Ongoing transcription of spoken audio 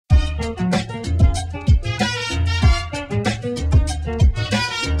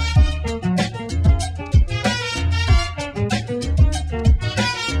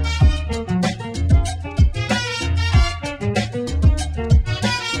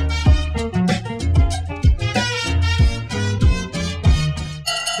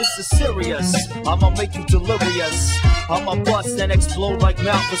This is serious, I'ma make you delirious. I'ma bust and explode like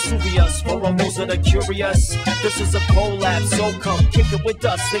Mount Vesuvius. For all those that are curious, this is a collab, so come kick it with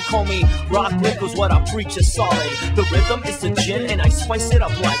us. They call me Rock Liquor's what I preach is solid. The rhythm is the gin and I spice it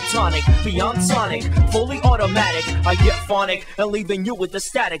up like tonic. Beyond sonic, fully automatic, I get phonic and leaving you with the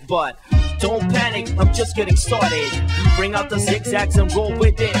static. But don't panic, I'm just getting started. Bring out the zigzags and roll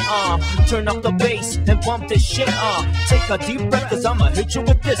with it, turn up the bass and bump this shit, take a deep breath cause I'ma hit you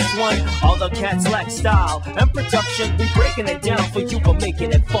with this one. All the cats lack style and production. We breaking it down for you, but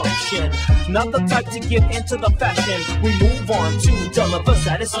making it function. Not the type to give into the fashion. We move on to deliver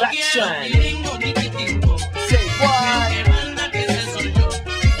satisfaction. Say what?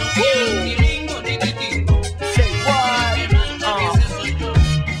 Say what?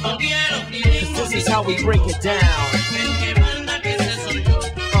 Cause this is how we break it down.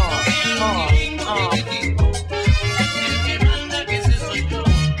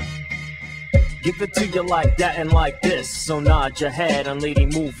 Give it to you like that and like this. So nod your head and lady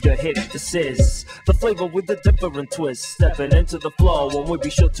move your hip. This is the flavor with a different twist. Stepping into the flow and we'll be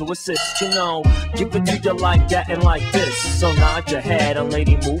sure to assist, you know. Give it to you like that and like this. So nod your head and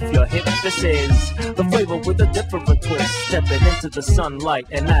lady move your hip. This is the flavor with a different twist. Stepping into the sunlight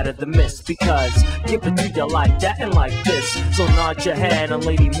and out of the mist. Because give it to you like that and like this. So nod your head and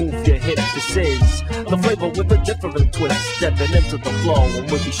lady move your hip. This is the flavor with a different twist. Stepping into the flow and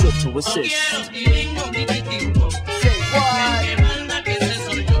we'll be sure to assist. Say what?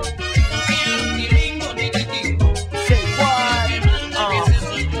 Say what?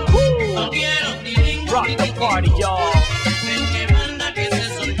 Rock the party, y'all.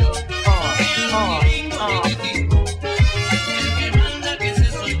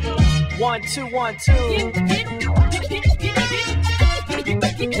 1, 2, 1, 2.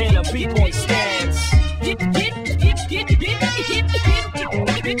 In a B-boy stance.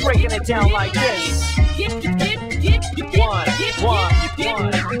 Breaking it down like this. 1, 1, 1,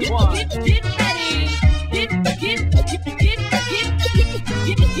 1.